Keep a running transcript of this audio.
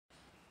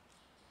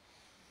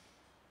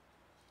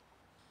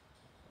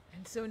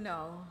And so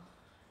now,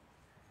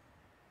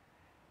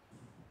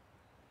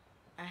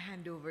 I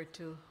hand over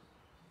to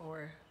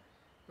our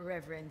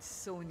Reverend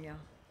Sonia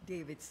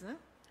Davidson,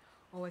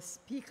 our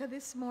speaker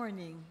this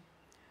morning,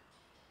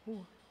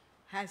 who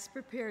has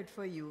prepared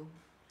for you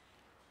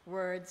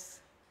words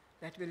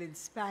that will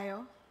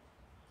inspire,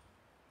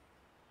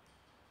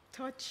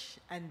 touch,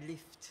 and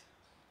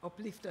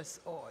uplift us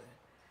all.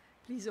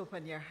 Please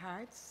open your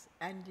hearts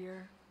and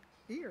your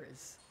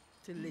ears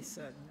to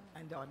listen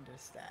and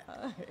understand.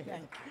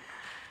 Thank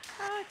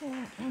you.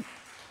 Okay.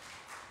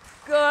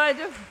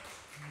 Good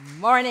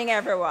morning,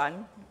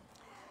 everyone.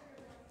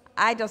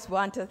 I just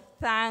want to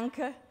thank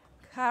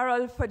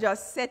Carol for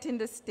just setting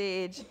the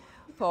stage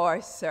for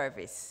our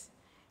service.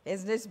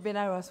 It's just been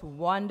a most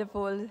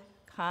wonderful,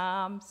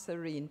 calm,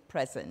 serene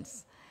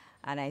presence.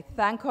 And I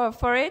thank her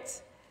for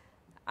it.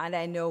 And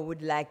I know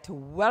would like to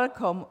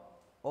welcome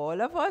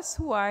all of us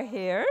who are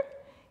here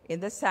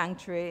in the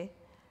sanctuary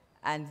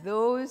and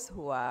those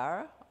who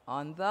are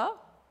on the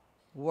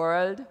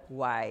World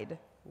Wide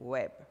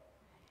Web.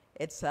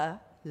 It's a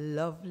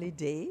lovely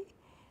day,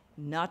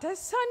 not as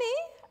sunny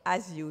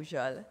as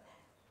usual,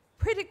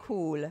 pretty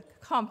cool,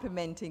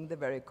 complementing the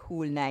very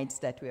cool nights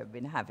that we have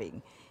been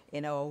having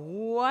in our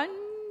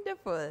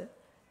wonderful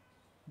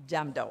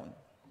jam down.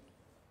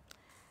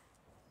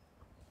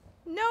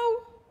 Now,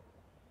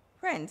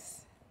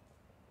 friends,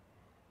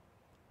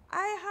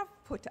 I have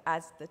put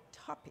as the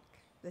topic,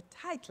 the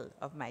title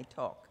of my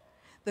talk,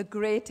 the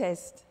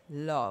greatest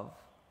love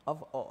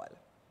of all.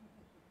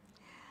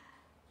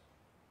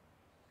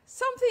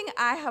 Something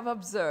I have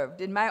observed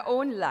in my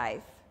own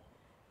life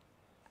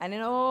and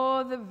in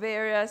all the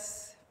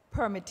various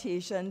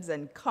permutations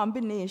and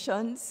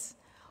combinations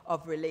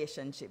of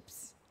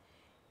relationships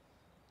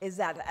is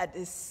that at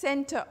the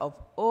center of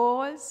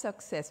all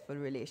successful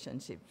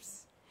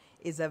relationships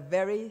is a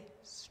very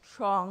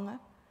strong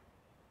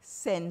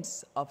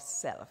sense of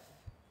self.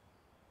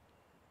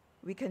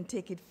 We can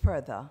take it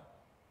further,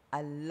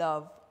 a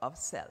love of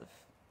self.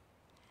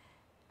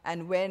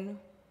 And when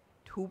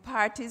two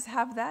parties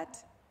have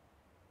that,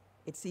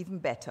 it's even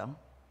better.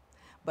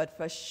 But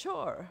for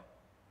sure,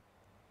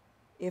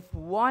 if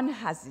one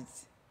has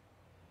it,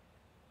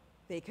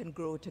 they can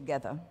grow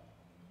together.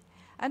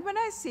 And when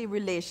I say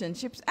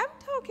relationships, I'm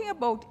talking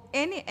about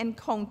any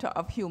encounter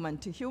of human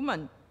to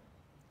human.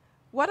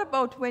 What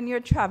about when you're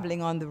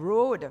traveling on the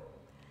road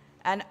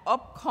and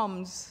up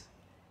comes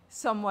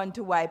someone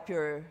to wipe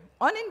your,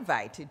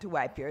 uninvited to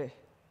wipe your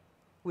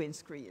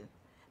windscreen?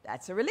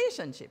 That's a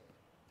relationship.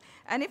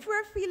 And if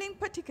we're feeling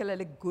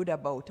particularly good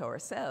about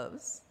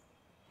ourselves,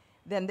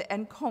 then the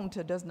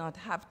encounter does not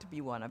have to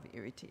be one of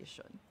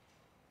irritation.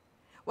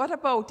 What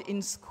about in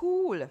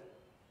school,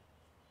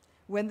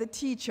 when the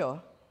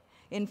teacher,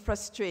 in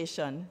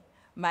frustration,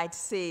 might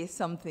say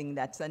something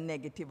that's a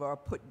negative or a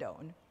put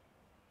down?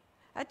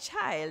 A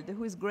child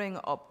who's growing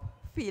up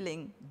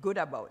feeling good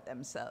about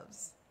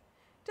themselves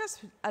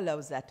just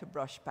allows that to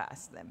brush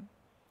past them,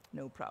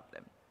 no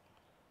problem.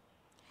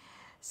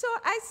 So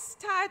I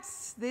start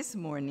this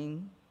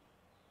morning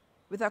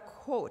with a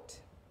quote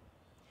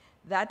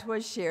that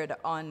was shared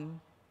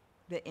on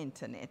the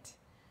internet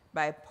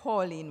by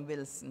Pauline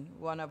Wilson,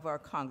 one of our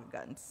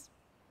congregants.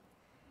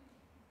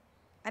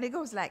 And it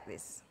goes like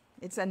this.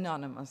 It's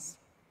anonymous.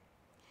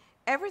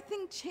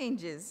 Everything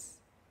changes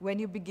when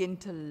you begin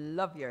to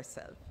love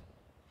yourself.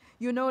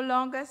 You no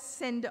longer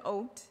send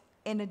out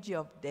energy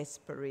of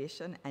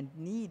desperation and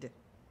need.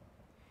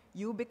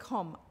 You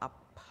become a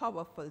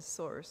powerful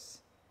source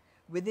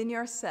within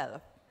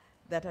yourself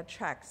that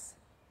attracts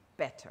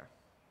better.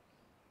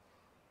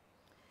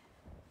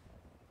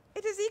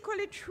 It is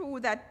equally true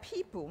that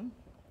people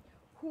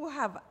who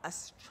have a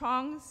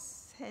strong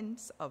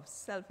sense of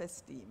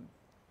self-esteem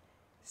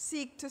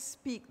seek to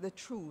speak the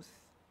truth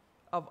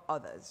of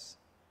others,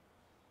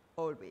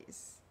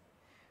 always.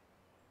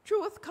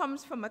 Truth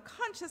comes from a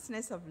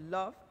consciousness of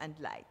love and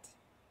light.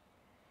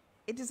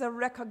 It is a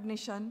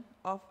recognition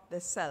of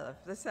the self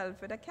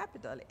with a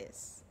capital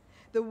S,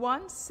 the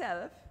one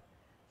self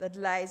that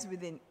lies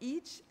within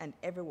each and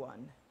every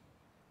one,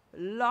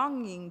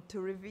 longing to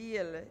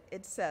reveal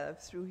itself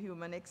through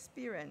human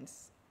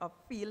experience of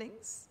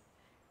feelings,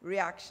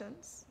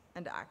 reactions,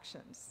 and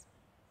actions.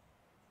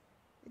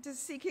 It is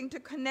seeking to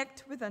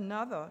connect with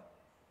another.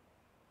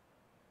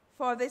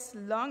 For this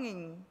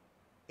longing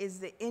is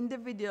the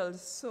individual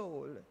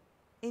soul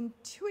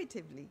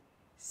intuitively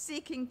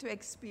seeking to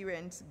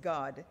experience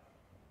God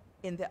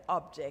in the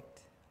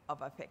object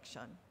of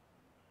affection.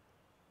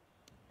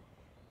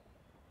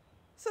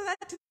 So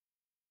that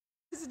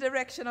is the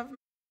direction of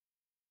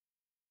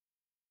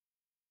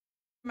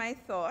my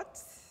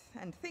thoughts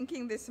and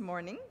thinking this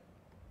morning.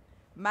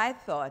 My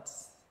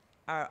thoughts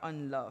are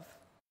on love.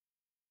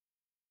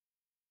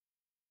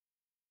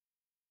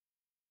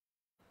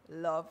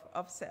 Love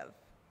of self.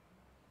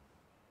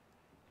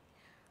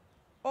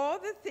 All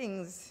the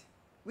things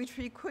which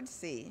we could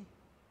say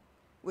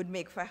would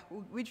make for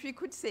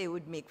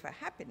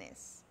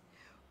happiness,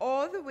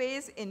 all the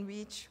ways in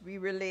which we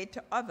relate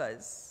to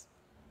others,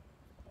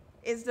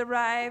 is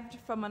derived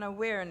from an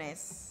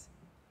awareness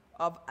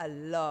of a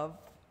love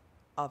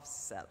of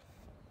self.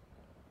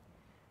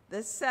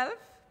 The self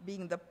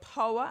being the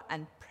power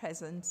and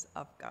presence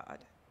of God,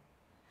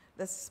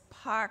 the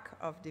spark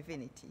of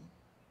divinity,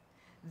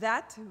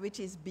 that which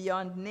is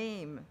beyond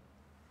name,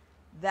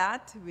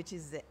 that which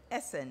is the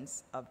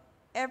essence of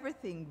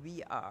everything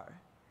we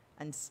are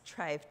and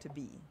strive to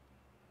be,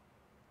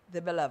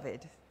 the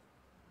beloved,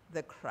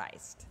 the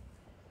Christ,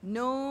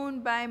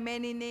 known by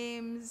many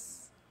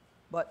names,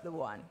 but the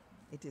one.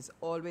 It is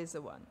always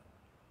the one.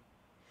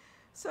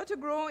 So to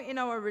grow in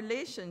our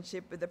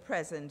relationship with the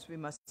presence, we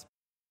must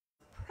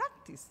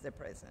practice the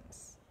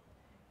presence.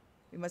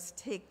 We must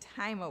take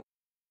time out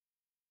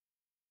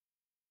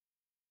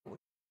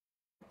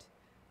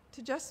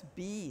to just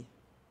be,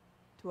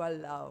 to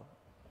allow.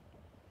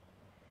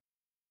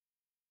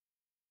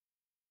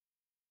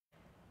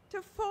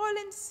 To fall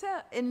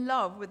in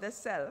love with the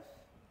self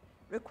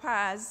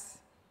requires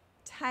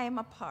time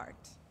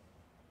apart.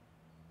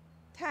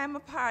 Time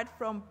apart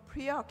from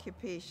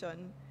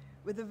preoccupation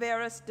with the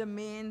various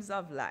domains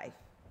of life.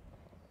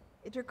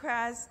 It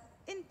requires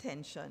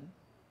intention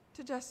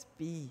to just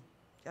be,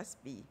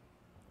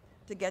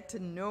 to get to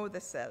know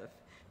the self,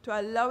 to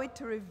allow it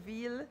to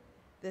reveal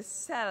the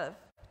self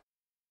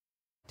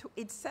to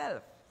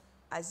itself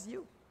as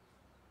you,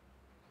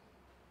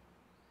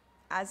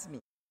 as me.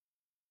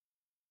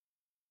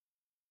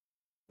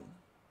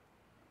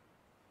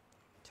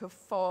 To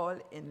fall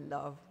in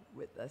love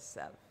with the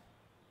self.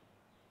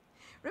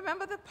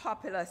 Remember the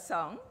popular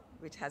song,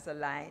 which has a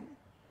line,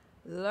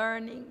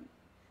 learning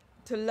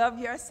to love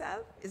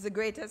yourself is the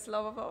greatest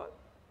love of all?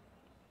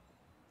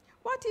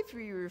 What if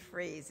we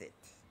rephrase it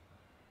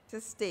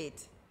to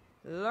state,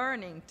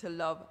 learning to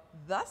love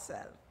the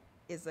self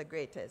is the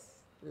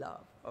greatest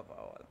love of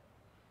all?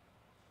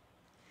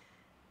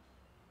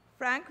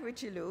 Frank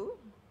Richelieu,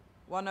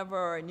 one of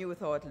our New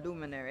Thought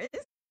luminaries,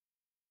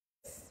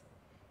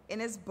 in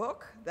his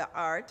book, The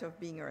Art of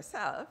Being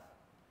Yourself,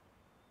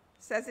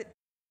 says it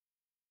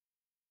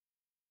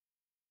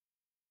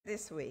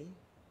this way.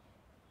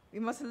 We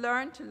must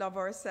learn to love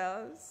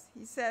ourselves.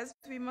 He says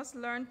we must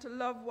learn to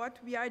love what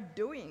we are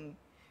doing.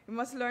 We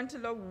must learn to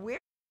love where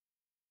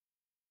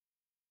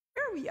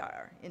we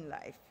are in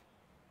life.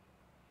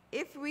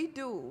 If we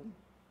do,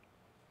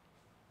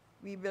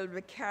 we will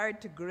be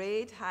carried to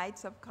great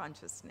heights of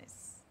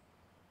consciousness.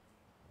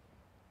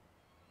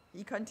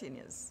 He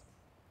continues,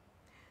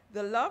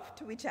 the love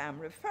to which I am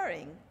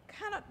referring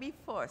cannot be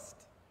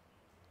forced.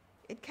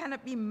 It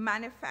cannot be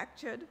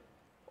manufactured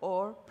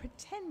or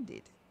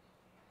pretended.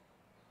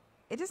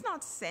 It is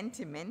not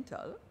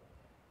sentimental.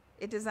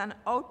 It is an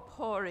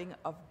outpouring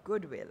of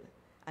goodwill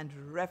and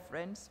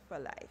reverence for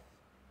life.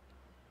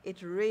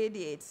 It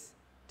radiates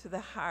to the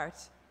heart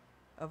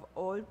of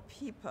all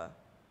people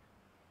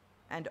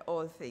and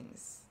all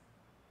things.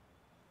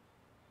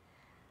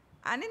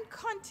 And in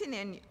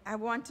continuing, I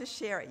want to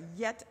share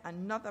yet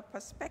another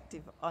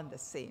perspective on the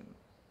same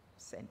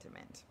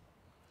sentiment.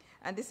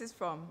 And this is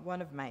from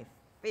one of my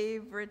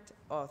favorite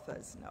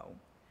authors now,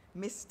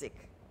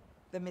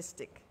 the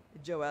mystic,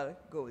 Joel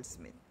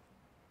Goldsmith.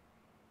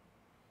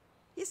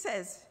 He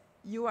says,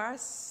 you are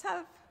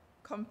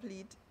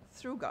self-complete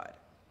through God.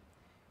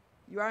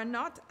 You are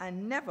not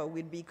and never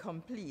will be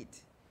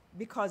complete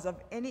because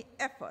of any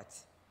effort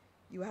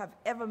you have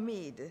ever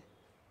made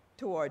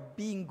toward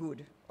being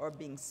good or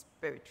being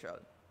spiritual.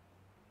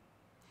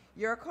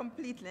 Your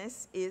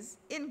completeness is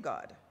in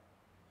God.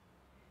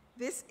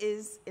 This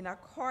is in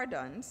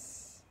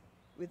accordance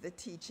with the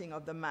teaching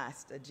of the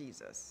Master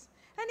Jesus.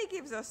 And he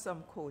gives us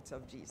some quotes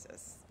of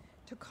Jesus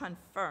to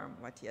confirm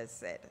what he has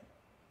said.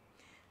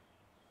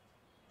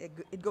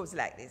 It goes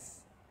like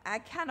this. I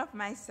can of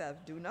myself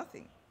do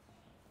nothing.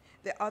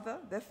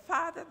 The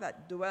Father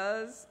that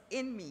dwells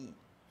in me,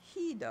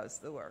 he does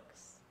the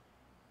works.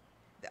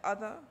 The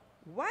other,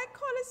 why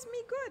callest me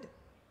good?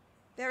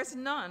 There is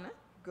none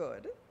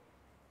good,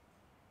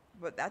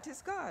 but that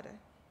is God.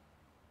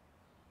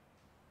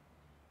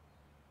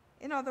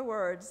 In other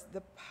words,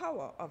 the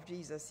power of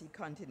Jesus, he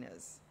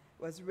continues,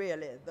 was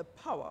really the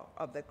power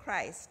of the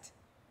Christ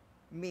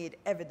made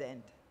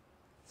evident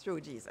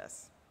through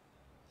Jesus.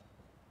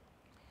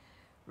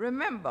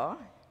 Remember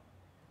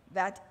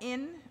that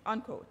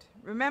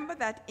remember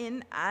that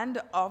in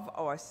and of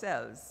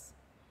ourselves,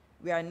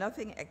 we are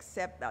nothing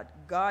except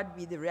that God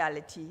be the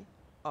reality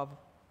of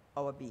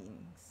our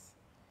beings.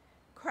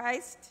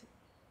 Christ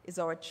is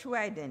our true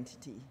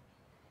identity,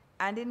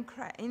 and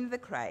in the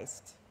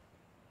Christ,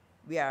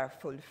 we are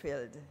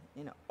fulfilled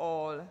in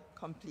all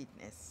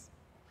completeness.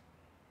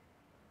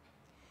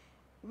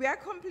 We are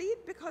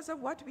complete because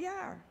of what we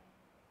are.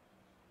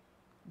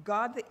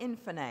 God the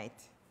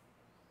infinite,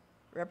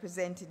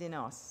 represented in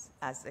us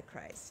as the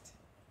Christ.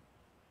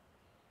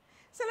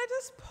 So let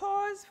us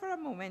pause for a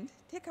moment,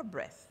 take a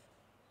breath,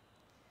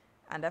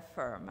 and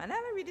affirm. And I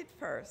will read it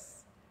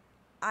first.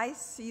 I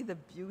see the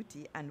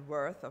beauty and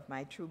worth of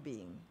my true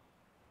being.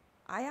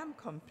 I am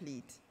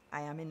complete.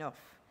 I am enough.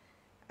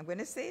 I'm going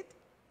to say it.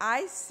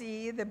 I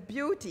see the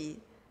beauty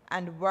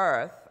and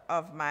worth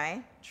of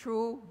my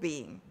true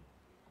being.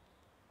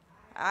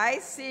 I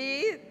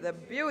see the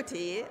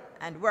beauty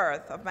and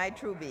worth of my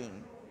true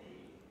being.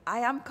 I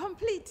am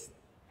complete.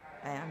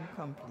 I am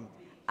complete.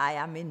 I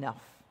am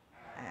enough.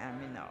 I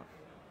am enough.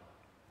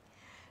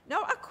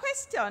 Now, a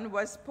question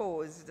was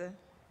posed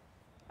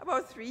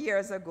about 3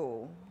 years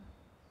ago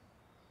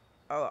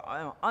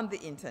on the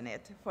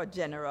internet for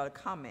general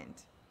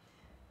comment.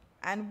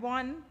 And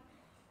one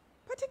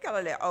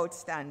particularly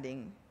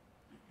outstanding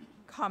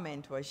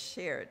comment was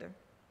shared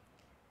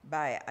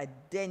by a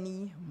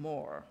Denny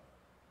Moore,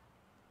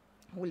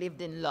 who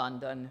lived in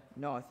London,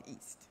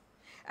 Northeast.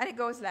 And it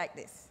goes like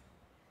this: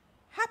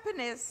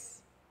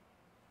 happiness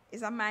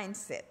is a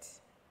mindset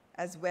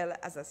as well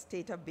as a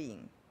state of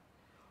being.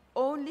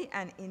 Only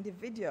an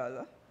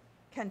individual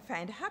can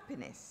find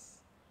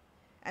happiness,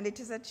 and it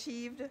is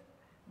achieved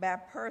by a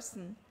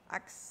person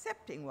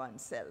accepting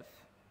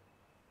oneself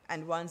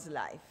and one's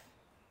life.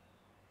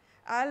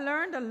 I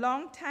learned a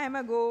long time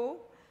ago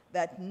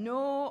that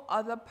no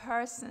other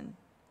person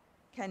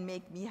can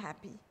make me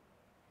happy.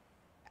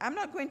 I'm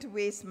not going to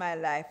waste my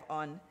life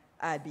on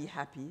I'll be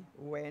happy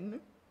when,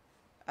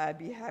 I'll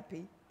be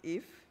happy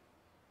if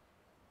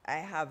I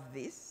have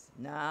this.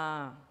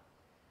 Nah.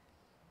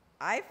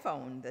 I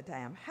found that I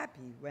am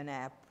happy when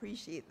I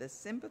appreciate the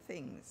simple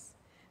things,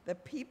 the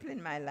people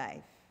in my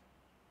life.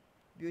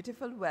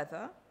 Beautiful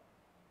weather,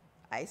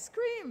 ice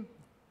cream,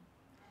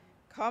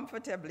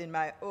 comfortable in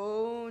my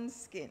own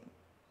skin.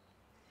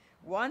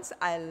 Once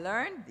I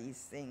learned these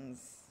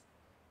things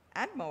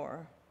and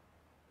more,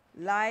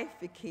 life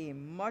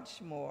became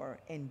much more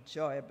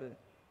enjoyable.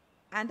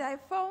 And I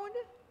found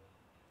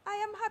I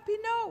am happy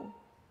now,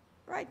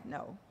 right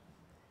now.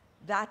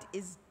 That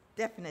is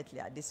definitely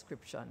a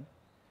description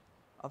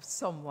of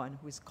someone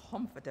who is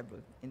comfortable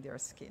in their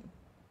skin.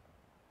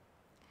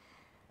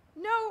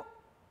 Now,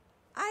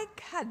 I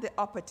had the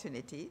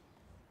opportunity,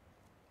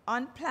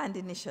 unplanned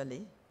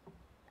initially,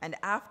 and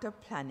after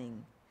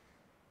planning,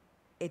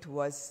 it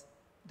was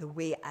the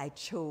way I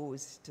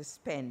chose to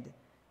spend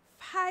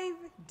 5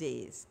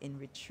 days in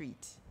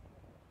retreat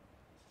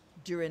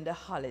during the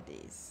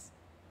holidays.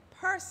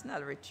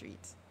 Personal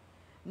retreat.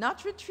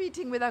 Not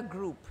retreating with a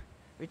group,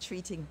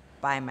 retreating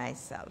by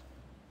myself.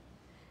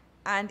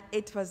 And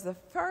it was the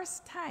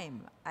first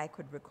time I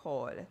could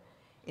recall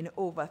in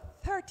over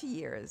 30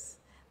 years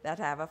that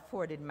I have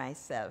afforded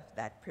myself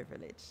that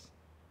privilege.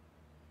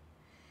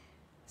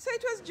 So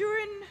it was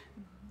during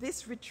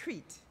this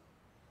retreat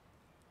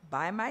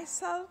by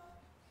myself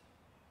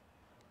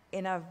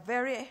in a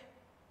very,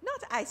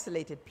 not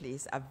isolated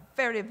place, a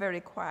very, very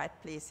quiet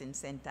place in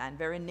St. Anne,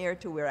 very near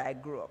to where I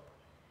grew up.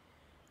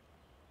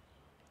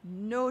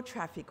 No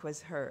traffic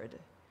was heard,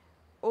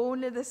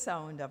 only the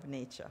sound of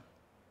nature,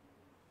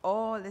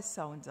 all the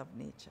sounds of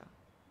nature.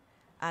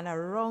 And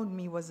around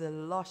me was the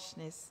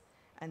lushness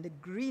and the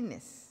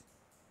greenness.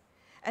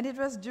 And it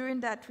was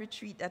during that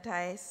retreat that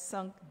I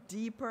sunk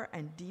deeper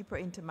and deeper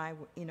into my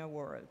inner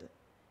world.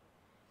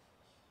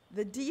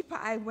 The deeper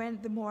I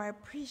went, the more I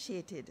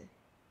appreciated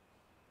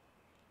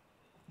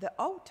the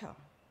outer.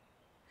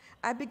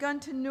 I began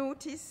to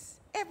notice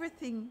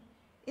everything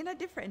in a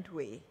different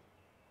way.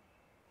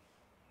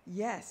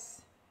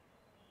 Yes,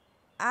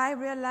 I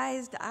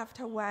realized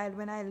after a while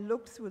when I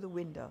looked through the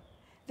window,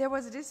 there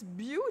was this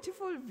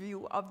beautiful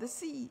view of the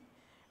sea,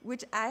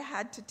 which I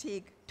had to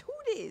take 2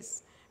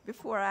 days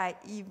before I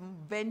even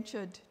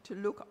ventured to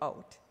look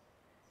out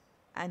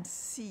and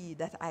see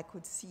that I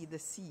could see the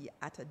sea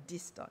at a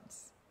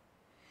distance.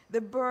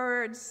 The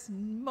birds,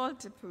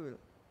 multiple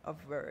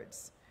of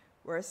birds,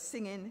 were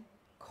singing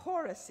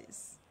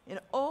choruses in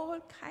all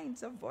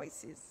kinds of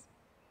voices,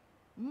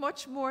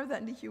 much more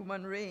than the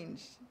human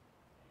range.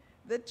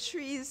 The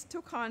trees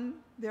took on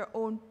their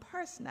own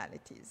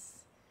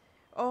personalities,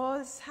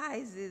 all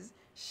sizes,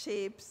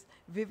 shapes,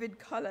 vivid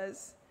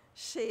colors,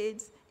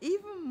 shades,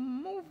 even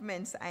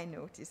movements I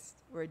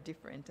noticed were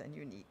different and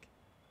unique.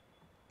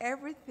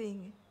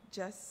 Everything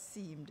just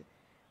seemed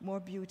more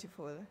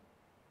beautiful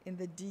in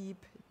the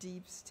deep,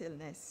 deep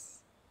stillness.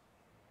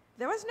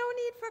 There was no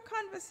need for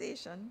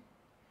conversation.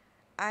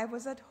 I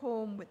was at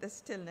home with the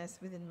stillness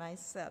within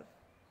myself.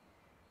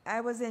 I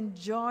was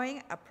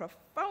enjoying a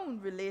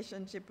profound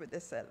relationship with the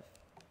self.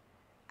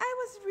 I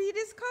was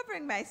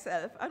rediscovering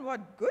myself and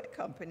what good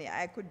company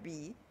I could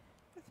be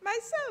with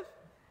myself.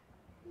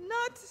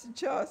 Not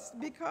just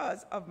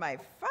because of my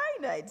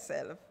finite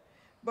self,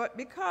 but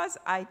because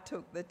I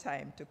took the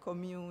time to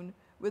commune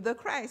with the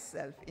Christ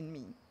self in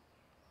me.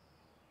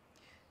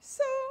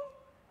 So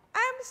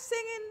I'm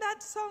singing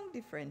that song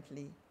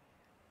differently.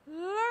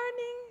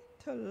 Learning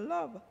to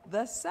love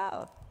the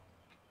self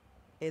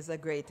is the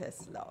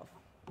greatest love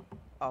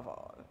of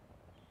all.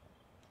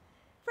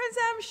 Friends,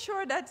 I'm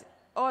sure that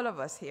all of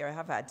us here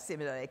have had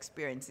similar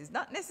experiences,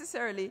 not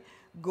necessarily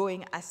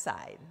going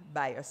aside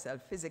by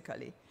yourself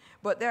physically,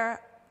 but there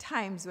are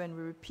times when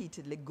we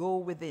repeatedly go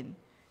within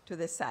to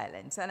the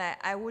silence. And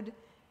I would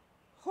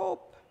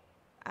hope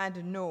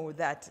and know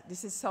that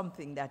this is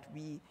something that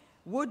we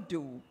would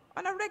do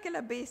on a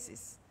regular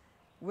basis.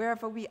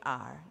 Wherever we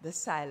are, the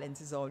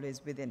silence is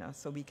always within us,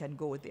 so we can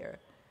go there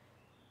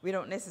We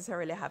don't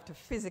necessarily have to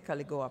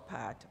physically go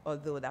apart,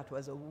 although that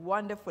was a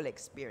wonderful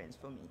experience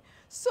for me.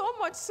 So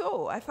much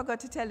so, I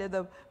forgot to tell you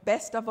the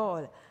best of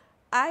all.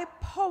 I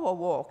power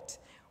walked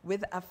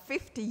with a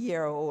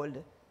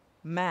 50-year-old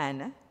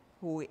man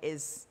who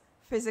is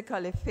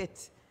physically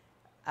fit,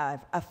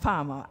 a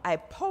farmer. I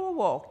power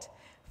walked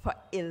for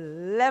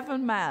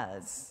 11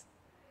 miles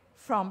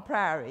from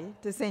Prairie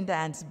to St.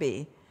 Anne's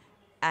Bay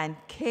and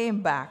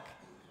came back,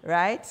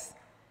 right?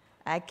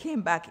 I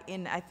came back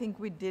in, I think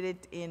we did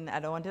it in, I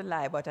don't want to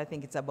lie, but I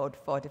think it's about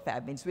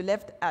 45 minutes. We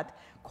left at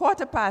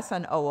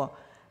 1/4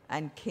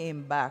 and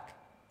came back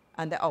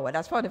an hour.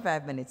 That's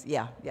 45 minutes,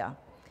 yeah.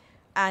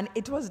 And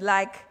it was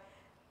like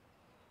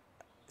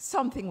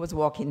something was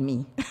walking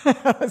me.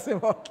 I was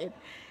walking.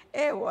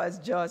 It was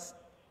just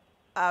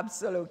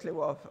absolutely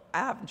rough. I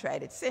haven't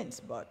tried it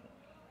since, but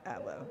I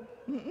will.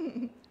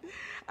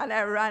 And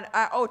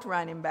I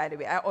outran him, by the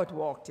way. I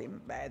outwalked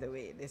him, by the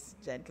way, this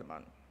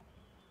gentleman.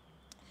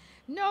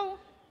 No,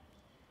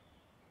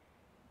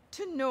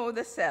 to know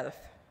the self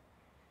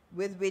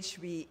with which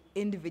we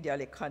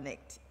individually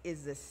connect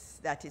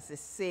that is the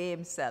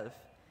same self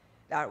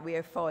that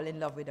we fall in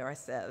love with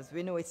ourselves.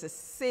 We know it's the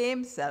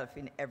same self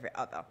in every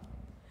other.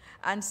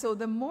 And so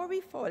the more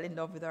we fall in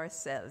love with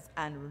ourselves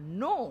and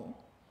know,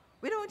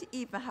 we don't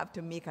even have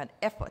to make an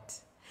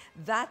effort.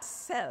 That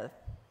self,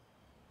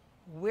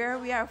 where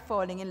we are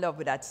falling in love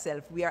with that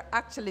self, we are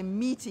actually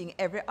meeting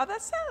every other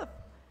self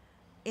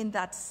in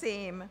that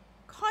same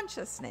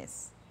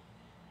consciousness.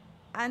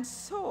 And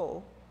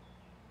so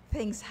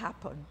things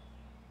happen.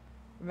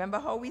 Remember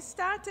how we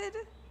started?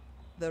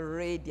 The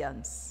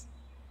radiance.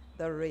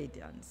 The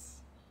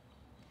radiance.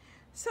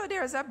 So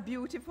there's a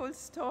beautiful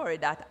story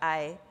that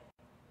I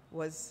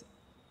was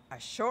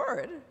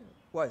assured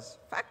was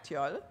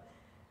factual,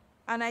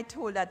 and I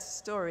told that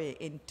story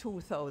in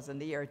 2000,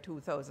 the year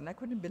 2000. I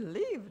couldn't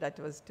believe that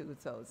was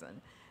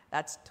 2000.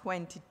 That's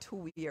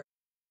 22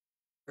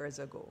 years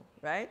ago,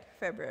 right?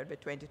 February,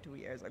 22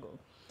 years ago.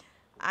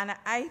 And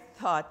I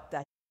thought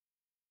that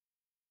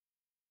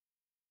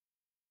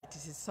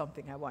this is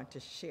something I want to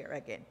share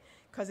again,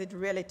 because it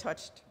really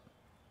touched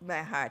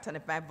my heart, and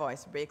if my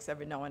voice breaks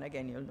every now and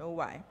again, you'll know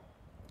why.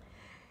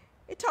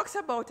 It talks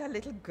about a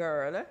little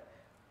girl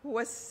who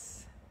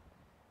was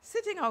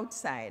sitting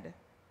outside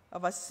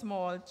of a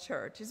small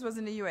church. This was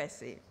in the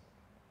USA. I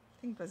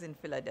think it was in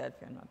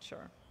Philadelphia, I'm not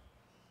sure.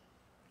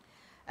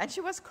 And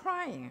she was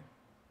crying.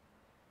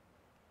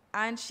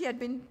 And she had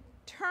been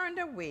turned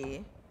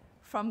away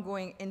from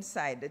going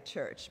inside the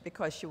church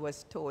because she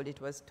was told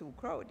it was too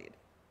crowded.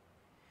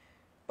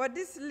 But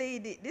this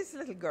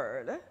little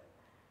girl,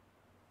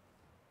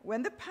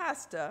 when the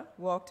pastor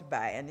walked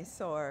by and he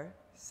saw her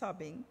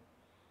sobbing,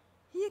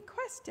 he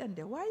questioned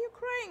her, "Why are you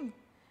crying?"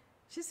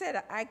 She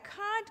said, "I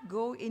can't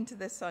go into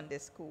the Sunday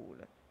school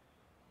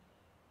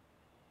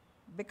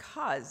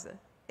because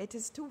it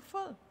is too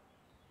full."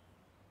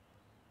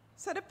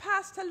 So the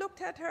pastor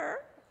looked at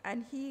her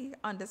and he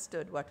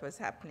understood what was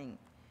happening.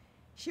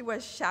 She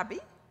was shabby,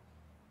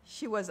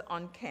 she was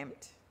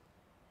unkempt,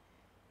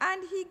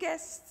 and he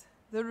guessed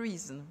the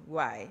reason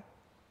why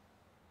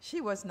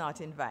she was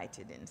not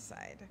invited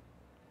inside.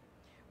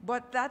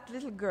 But that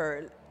little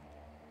girl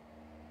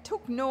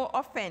took no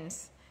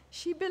offense.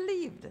 She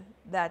believed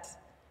that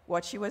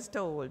what she was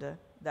told,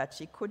 that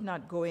she could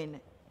not go in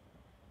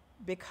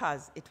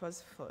because it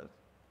was full.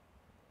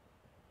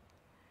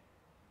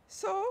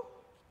 So,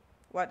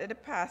 what did the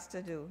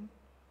pastor do?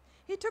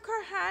 He took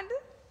her hand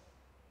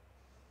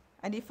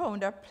and he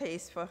found a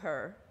place for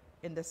her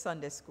in the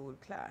Sunday school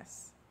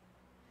class.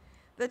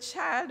 The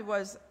child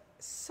was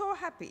so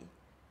happy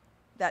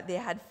that they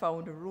had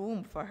found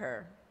room for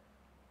her.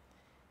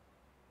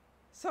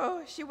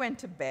 So she went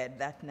to bed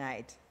that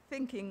night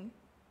thinking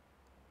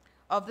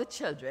of the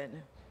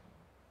children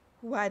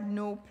who had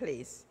no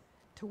place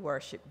to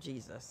worship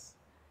Jesus.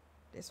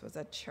 This was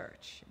a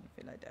church in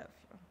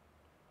Philadelphia.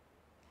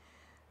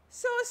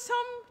 So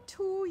some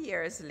 2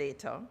 years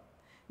later,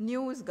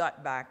 news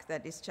got back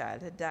that this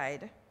child had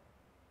died.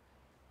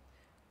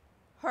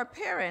 Her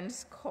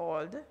parents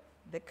called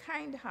the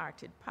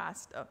kind-hearted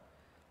pastor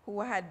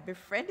who had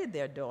befriended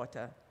their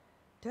daughter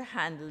to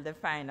handle the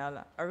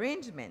final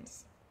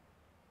arrangements.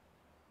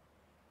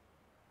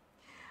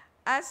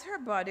 As her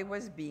body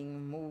was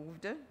being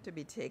moved to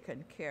be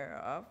taken care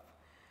of,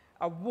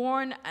 a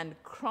worn and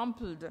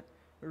crumpled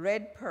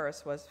red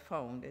purse was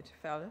found. It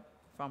fell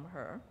from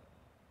her,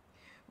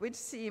 which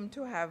seemed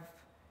to have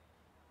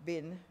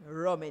been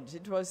rummaged.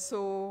 It was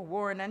so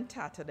worn and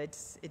tattered,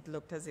 it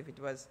looked as if it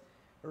was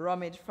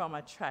rummaged from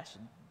a trash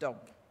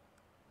dump.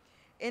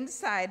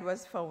 Inside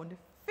was found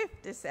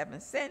 57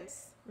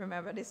 cents.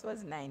 Remember, this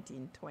was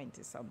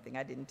 1920 something.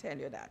 I didn't tell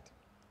you that.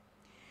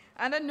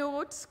 And a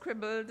note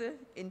scribbled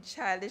in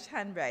childish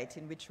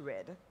handwriting which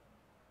read,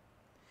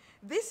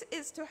 "This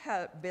is to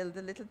help build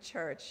the little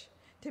church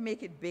to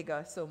make it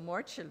bigger so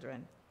more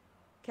children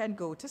can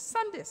go to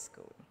Sunday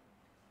school."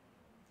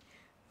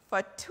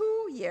 For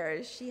 2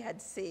 years, she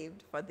had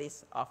saved for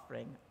this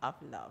offering of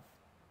love.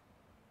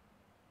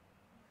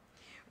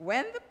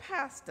 When the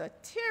pastor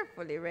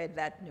tearfully read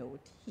that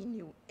note, he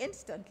knew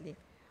instantly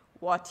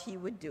what he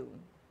would do.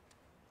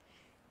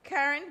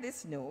 Carrying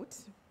this note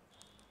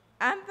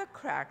and the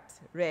cracked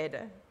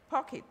red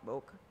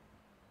pocketbook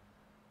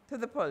to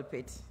the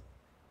pulpit,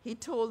 he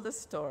told the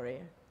story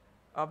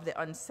of the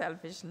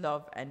unselfish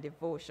love and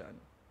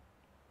devotion.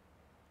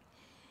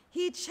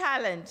 He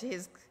challenged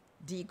his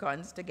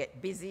deacons to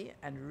get busy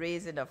and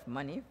raise enough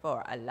money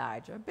for a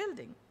larger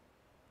building.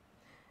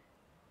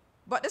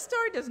 But the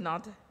story does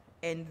not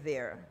end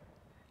there.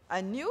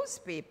 A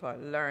newspaper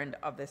learned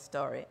of the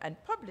story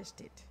and published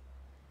it.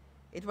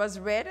 It was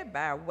read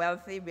by a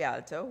wealthy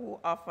realtor who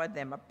offered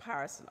them a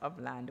parcel of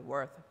land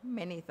worth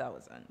many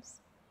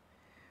thousands.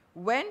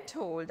 When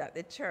told that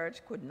the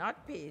church could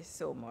not pay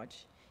so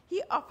much,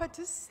 he offered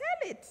to sell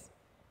it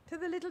to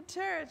the little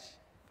church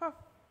for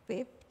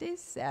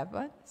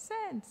 57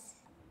 cents.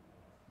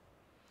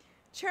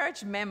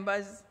 Church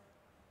members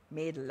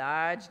made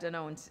large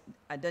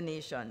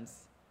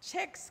donations.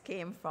 Checks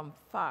came from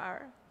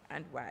far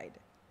and wide.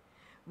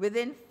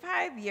 Within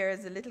 5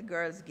 years, the little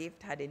girl's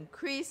gift had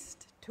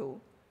increased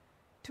to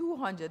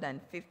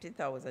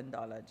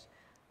 $250,000,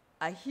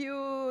 a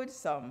huge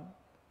sum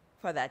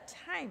for that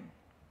time,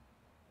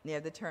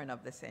 near the turn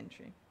of the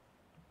century.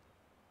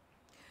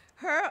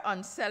 Her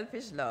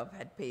unselfish love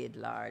had paid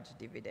large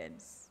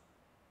dividends.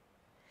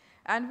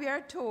 And we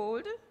are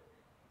told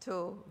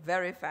to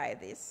verify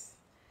this,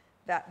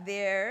 that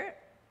there,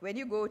 when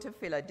you go to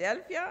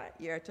Philadelphia,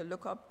 you're to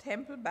look up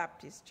Temple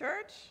Baptist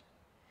Church,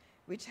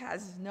 which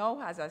now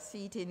has a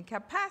seating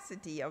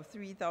capacity of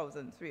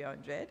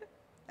 3,300.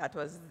 That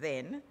was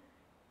then,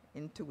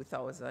 in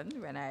 2000,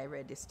 when I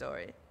read the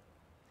story.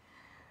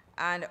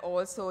 And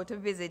also to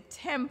visit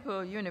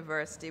Temple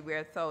University,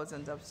 where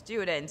thousands of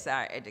students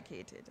are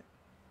educated.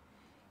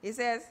 He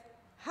says,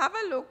 have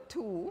a look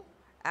too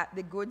at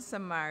the Good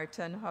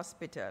Samaritan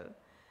Hospital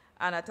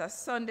and at a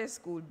Sunday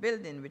school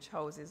building which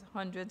houses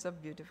hundreds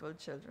of beautiful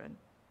children,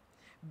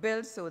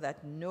 built so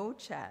that no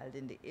child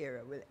in the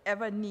area will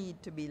ever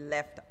need to be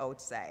left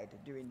outside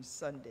during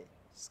Sunday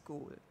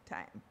school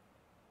time.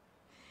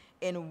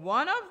 In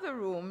one of the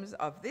rooms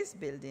of this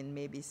building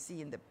may be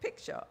seen the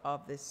picture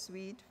of the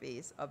sweet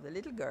face of the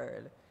little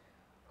girl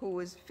who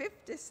was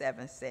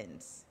 57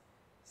 cents,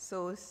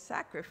 so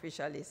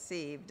sacrificially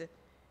saved,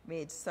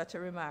 made such a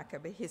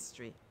remarkable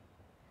history.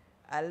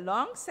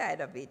 Alongside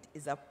of it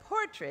is a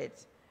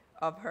portrait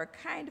of her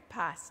kind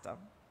pastor,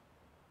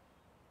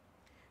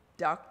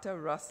 Dr.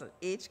 Russell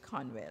H.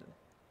 Conwell,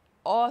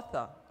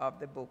 author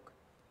of the book,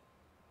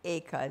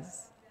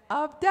 Acres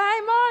of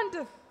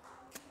Diamond.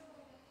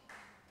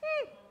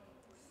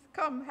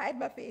 Come, hide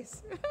my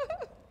face.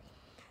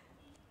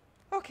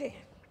 Okay.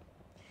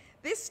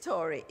 This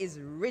story is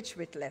rich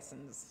with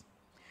lessons,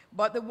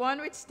 but the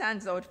one which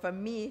stands out for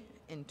me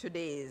in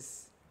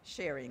today's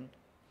sharing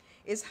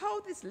is how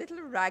this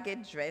little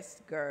ragged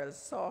dressed girl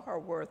saw her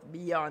worth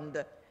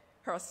beyond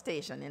her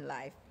station in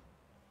life.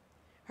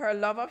 Her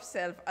love of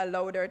self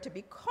allowed her to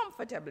be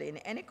comfortable in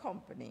any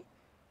company,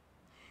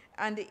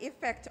 and the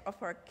effect of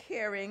her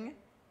caring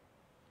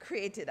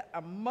created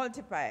a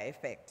multiplier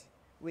effect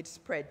which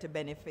spread to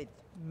benefit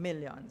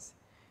millions.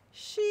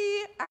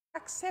 She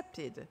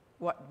accepted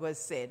what was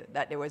said,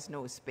 that there was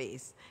no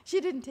space. She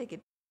didn't take it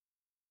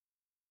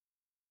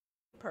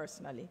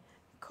personally.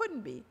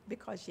 Couldn't be,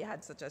 because she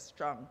had such a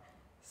strong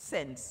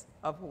sense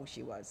of who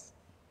she was.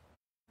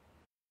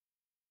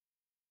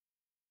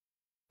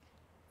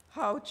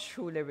 How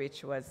truly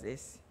rich was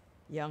this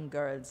young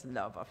girl's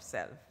love of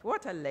self?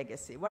 What a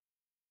legacy. What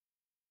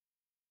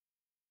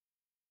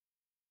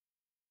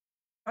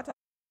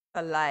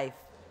a life.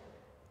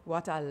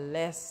 What a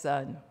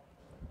lesson.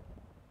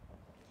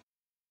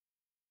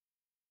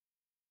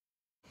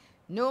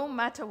 No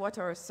matter what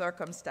our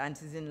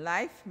circumstances in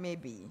life may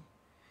be,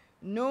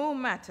 no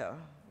matter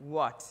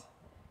what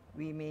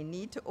we may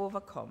need to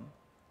overcome,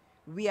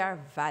 we are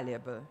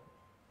valuable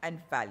and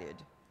valued.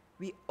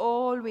 We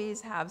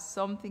always have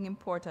something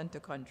important to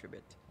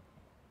contribute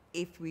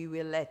if we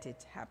will let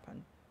it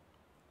happen.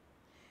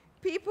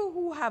 People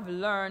who have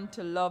learned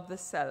to love the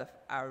self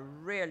are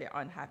rarely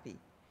unhappy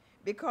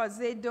because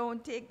they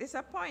don't take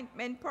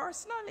disappointment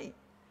personally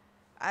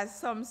as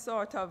some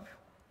sort of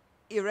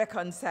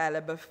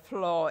irreconcilable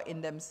flaw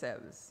in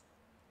themselves,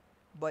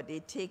 but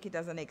they take it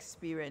as an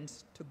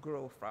experience to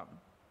grow from.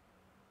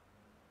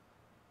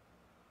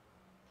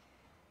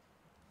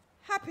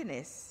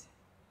 Happiness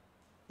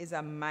is a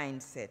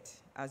mindset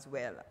as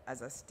well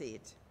as a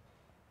state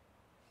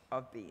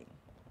of being.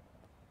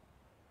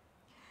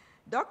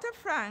 Dr.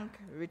 Frank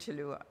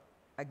Richelieu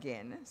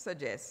again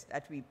suggests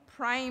that we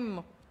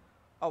prime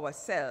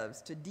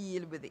ourselves to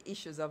deal with the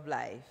issues of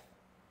life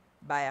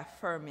by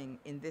affirming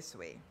in this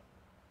way: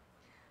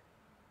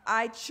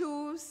 I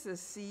choose to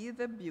see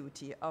the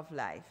beauty of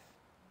life.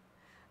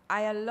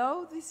 I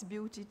allow this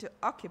beauty to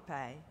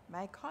occupy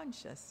my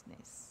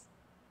consciousness.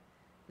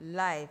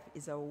 Life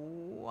is a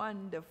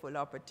wonderful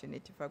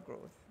opportunity for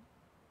growth.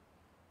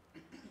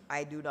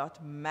 I do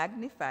not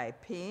magnify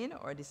pain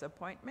or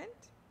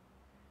disappointment.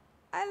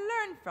 I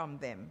learn from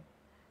them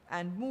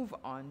and move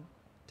on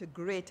to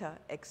greater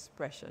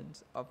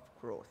expressions of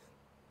growth.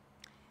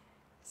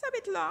 It's a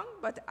bit long,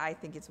 but I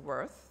think it's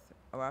worth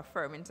our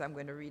affirming, so I'm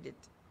going to read it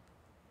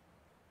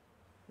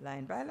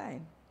line by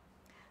line.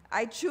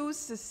 I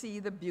choose to see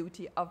the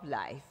beauty of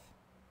life.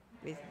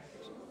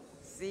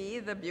 See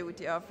the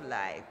beauty of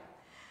life.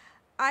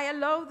 I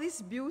allow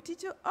this beauty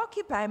to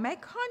occupy my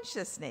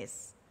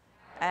consciousness.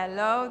 I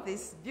allow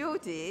this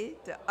beauty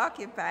to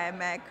occupy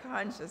my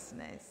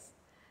consciousness.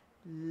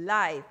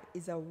 Life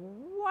is a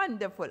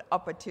wonderful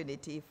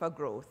opportunity for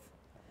growth.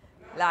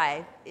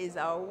 Life is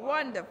a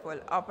wonderful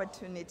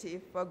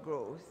opportunity for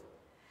growth.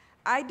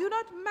 I do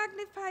not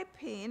magnify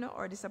pain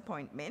or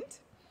disappointment.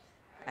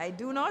 I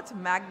do not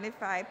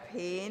magnify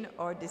pain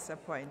or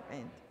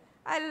disappointment.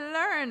 I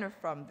learn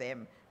from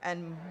them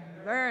and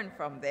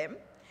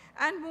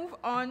move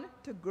on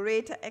to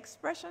greater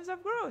expressions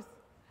of growth.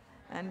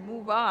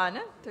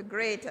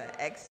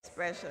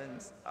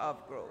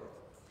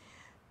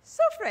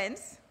 So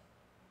friends,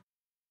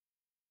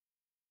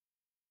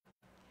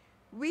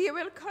 we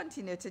will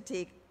continue to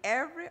take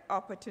every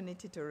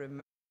opportunity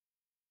to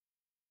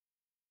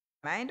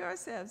remind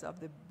ourselves of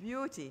the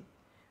beauty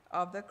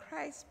of the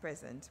Christ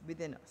present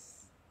within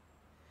us,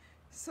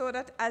 so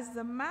that as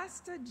the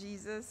Master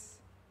Jesus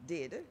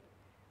did,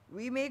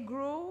 we may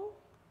grow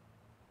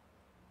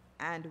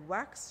and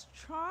wax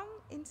strong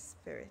in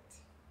spirit,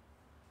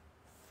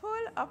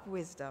 full of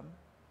wisdom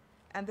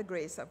and the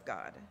grace of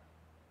God,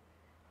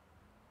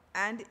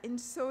 and in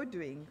so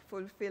doing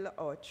fulfill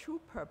our true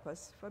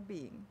purpose for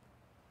being.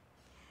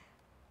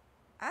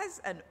 As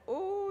an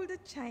old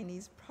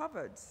Chinese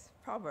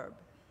proverb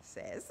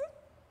says,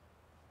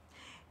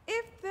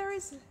 if there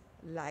is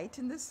light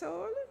in the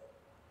soul,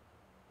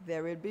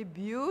 there will be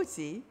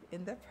beauty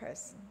in the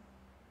person.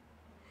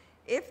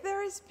 If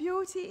there is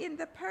beauty in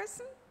the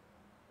person,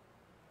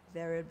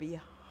 there will be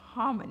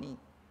harmony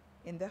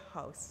in the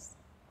house.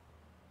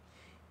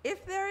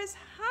 If there is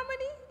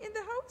harmony in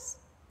the house,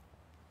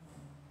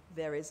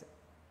 there is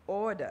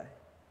order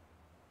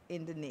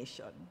in the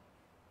nation.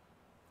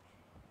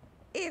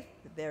 If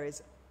there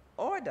is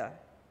order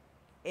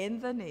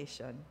in the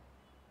nation,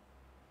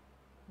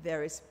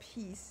 there is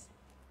peace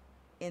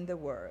in the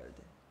world.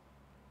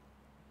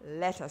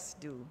 Let us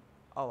do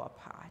our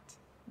part.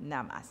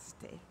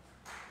 Namaste.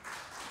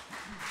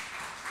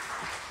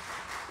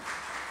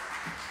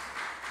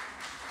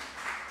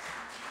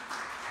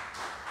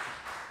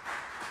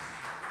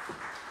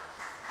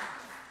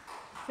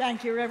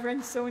 Thank you,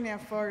 Reverend Sonia,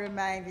 for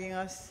reminding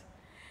us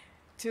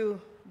to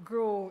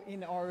grow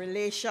in our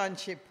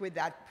relationship with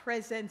that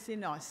presence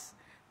in us,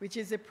 which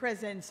is the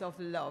presence of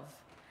love,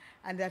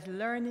 and that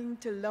learning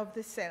to love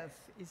the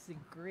self is the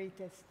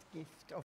greatest gift of